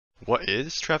What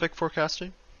is traffic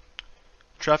forecasting?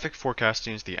 Traffic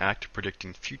forecasting is the act of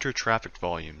predicting future traffic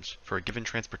volumes for a given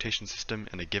transportation system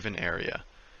in a given area.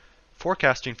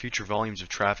 Forecasting future volumes of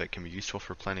traffic can be useful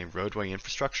for planning roadway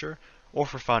infrastructure or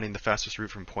for finding the fastest route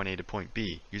from point A to point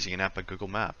B using an app like Google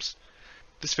Maps.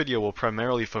 This video will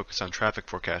primarily focus on traffic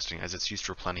forecasting as it's used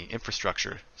for planning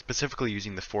infrastructure, specifically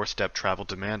using the four-step travel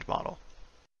demand model.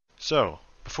 So,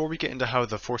 before we get into how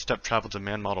the four-step travel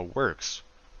demand model works,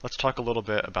 let's talk a little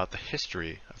bit about the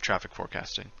history of traffic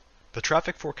forecasting. The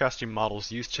traffic forecasting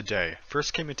models used today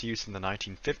first came into use in the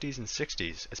 1950s and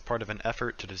 60s as part of an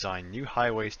effort to design new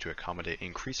highways to accommodate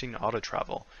increasing auto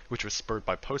travel, which was spurred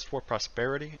by post-war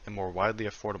prosperity and more widely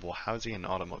affordable housing and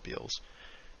automobiles.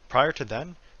 Prior to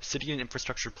then, city and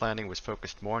infrastructure planning was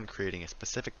focused more on creating a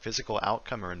specific physical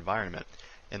outcome or environment,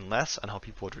 and less on how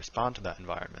people would respond to that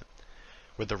environment.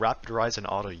 With the rapid rise in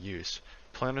auto use,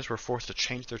 planners were forced to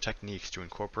change their techniques to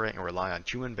incorporate and rely on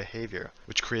human behavior,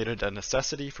 which created a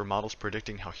necessity for models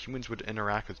predicting how humans would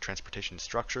interact with transportation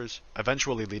structures,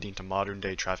 eventually leading to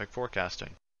modern-day traffic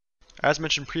forecasting. As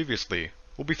mentioned previously,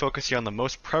 we'll be focusing on the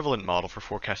most prevalent model for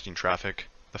forecasting traffic,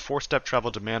 the four-step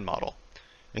travel demand model.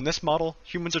 In this model,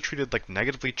 humans are treated like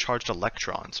negatively charged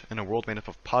electrons in a world made up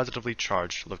of positively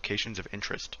charged locations of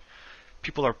interest.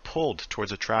 People are pulled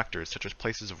towards attractors such as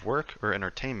places of work or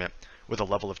entertainment with a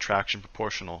level of traction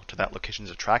proportional to that location's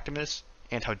attractiveness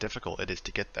and how difficult it is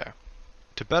to get there.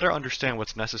 To better understand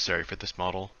what's necessary for this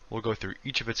model, we'll go through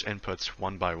each of its inputs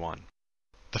one by one.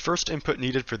 The first input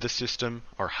needed for this system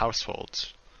are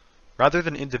households. Rather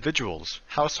than individuals,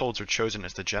 households are chosen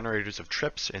as the generators of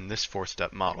trips in this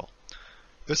four-step model.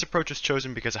 This approach is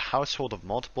chosen because a household of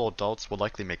multiple adults will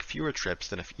likely make fewer trips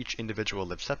than if each individual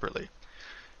lived separately.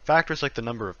 Factors like the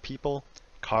number of people,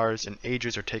 cars, and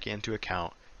ages are taken into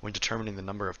account when determining the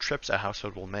number of trips a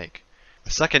household will make.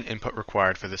 The second input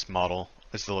required for this model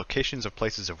is the locations of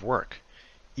places of work.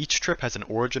 Each trip has an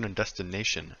origin and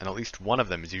destination, and at least one of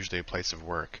them is usually a place of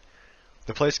work.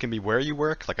 The place can be where you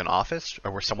work, like an office, or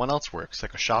where someone else works,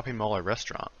 like a shopping mall or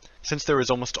restaurant. Since there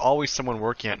is almost always someone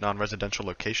working at non-residential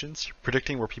locations,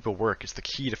 predicting where people work is the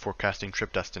key to forecasting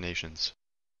trip destinations.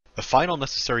 The final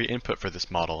necessary input for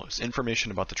this model is information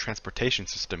about the transportation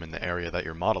system in the area that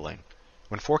you're modeling.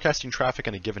 When forecasting traffic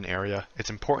in a given area, it's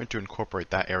important to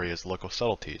incorporate that area's local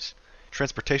subtleties.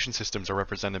 Transportation systems are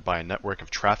represented by a network of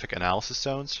traffic analysis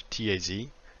zones, TAZ,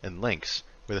 and links,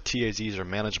 where the TAZs are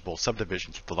manageable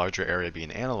subdivisions of the larger area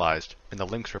being analyzed, and the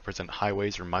links represent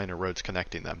highways or minor roads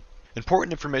connecting them.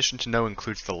 Important information to know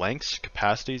includes the lengths,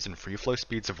 capacities, and free flow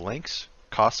speeds of links,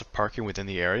 costs of parking within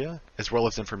the area, as well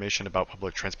as information about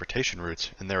public transportation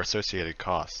routes and their associated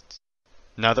costs.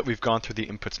 Now that we've gone through the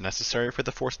inputs necessary for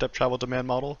the four-step travel demand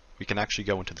model, we can actually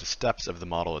go into the steps of the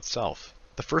model itself.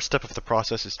 The first step of the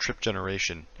process is trip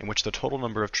generation, in which the total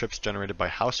number of trips generated by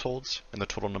households and the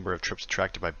total number of trips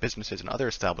attracted by businesses and other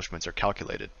establishments are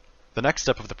calculated. The next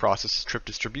step of the process is trip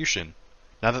distribution.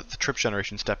 Now that the trip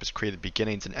generation step has created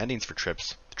beginnings and endings for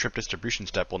trips, the trip distribution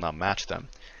step will now match them.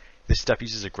 This step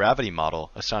uses a gravity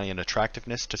model, assigning an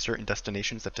attractiveness to certain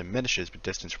destinations that diminishes with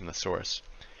distance from the source.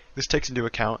 This takes into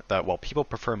account that while people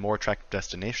prefer more attractive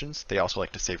destinations, they also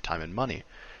like to save time and money.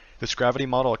 This gravity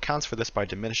model accounts for this by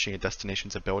diminishing a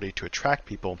destination's ability to attract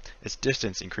people as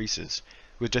distance increases,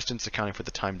 with distance accounting for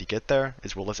the time to get there,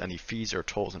 as well as any fees or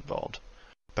tolls involved.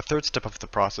 The third step of the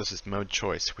process is mode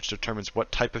choice, which determines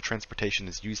what type of transportation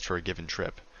is used for a given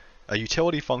trip. A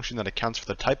utility function that accounts for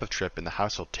the type of trip and the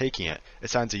household taking it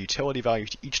assigns a utility value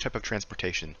to each type of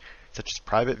transportation, such as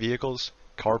private vehicles,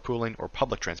 carpooling, or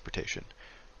public transportation.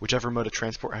 Whichever mode of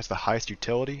transport has the highest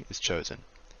utility is chosen.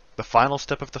 The final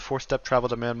step of the four-step travel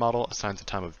demand model assigns a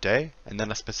time of day and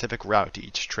then a specific route to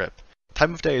each trip.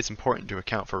 Time of day is important to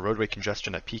account for roadway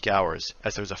congestion at peak hours,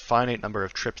 as there's a finite number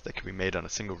of trips that can be made on a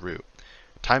single route.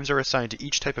 Times are assigned to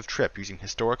each type of trip using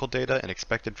historical data and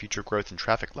expected future growth in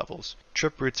traffic levels.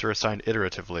 Trip routes are assigned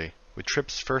iteratively, with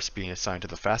trips first being assigned to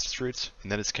the fastest routes,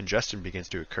 and then as congestion begins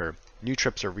to occur, new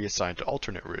trips are reassigned to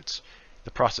alternate routes. The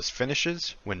process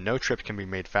finishes when no trip can be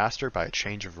made faster by a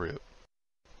change of route.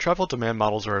 Travel demand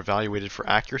models are evaluated for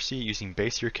accuracy using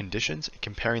base year conditions and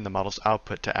comparing the model's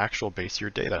output to actual base year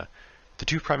data. The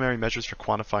two primary measures for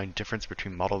quantifying difference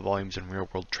between model volumes and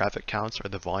real-world traffic counts are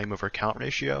the volume over count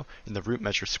ratio and the root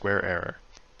measure square error.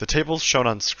 The tables shown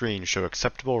on screen show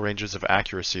acceptable ranges of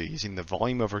accuracy using the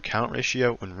volume over count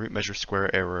ratio and root measure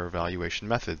square error evaluation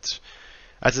methods.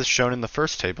 As is shown in the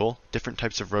first table, different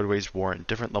types of roadways warrant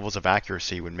different levels of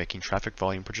accuracy when making traffic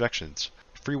volume projections.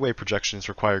 Freeway projections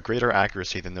require greater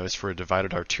accuracy than those for a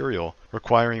divided arterial,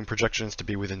 requiring projections to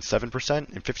be within 7%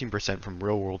 and 15% from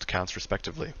real-world counts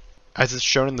respectively. As is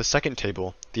shown in the second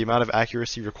table, the amount of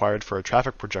accuracy required for a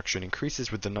traffic projection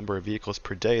increases with the number of vehicles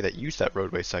per day that use that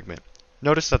roadway segment.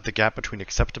 Notice that the gap between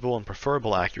acceptable and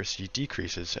preferable accuracy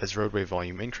decreases as roadway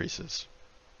volume increases.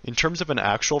 In terms of an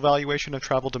actual valuation of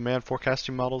travel demand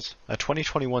forecasting models, a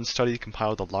 2021 study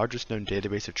compiled the largest known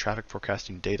database of traffic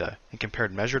forecasting data and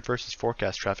compared measured versus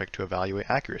forecast traffic to evaluate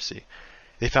accuracy.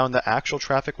 They found that actual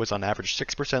traffic was on average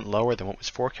 6% lower than what was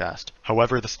forecast.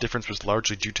 However, this difference was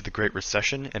largely due to the Great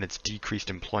Recession and its decreased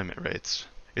employment rates.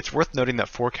 It's worth noting that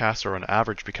forecasts are on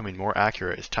average becoming more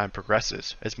accurate as time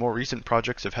progresses, as more recent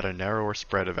projects have had a narrower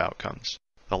spread of outcomes.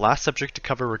 The last subject to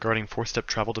cover regarding four-step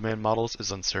travel demand models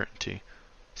is uncertainty.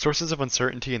 Sources of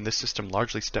uncertainty in this system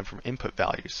largely stem from input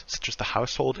values, such as the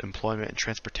household, employment, and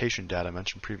transportation data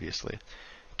mentioned previously.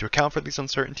 To account for these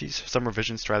uncertainties, some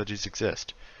revision strategies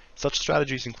exist. Such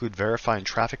strategies include verifying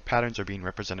traffic patterns are being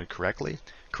represented correctly,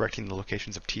 correcting the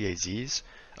locations of TAZs,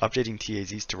 updating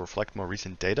TAZs to reflect more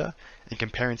recent data, and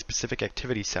comparing specific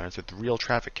activity centers with real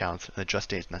traffic counts and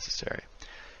adjusting as necessary.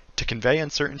 To convey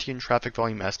uncertainty in traffic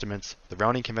volume estimates, the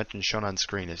rounding convention shown on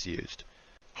screen is used.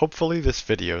 Hopefully this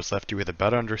video has left you with a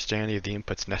better understanding of the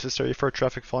inputs necessary for a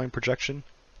traffic volume projection,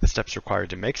 the steps required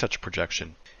to make such a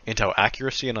projection, and how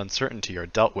accuracy and uncertainty are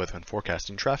dealt with when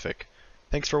forecasting traffic.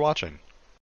 Thanks for watching.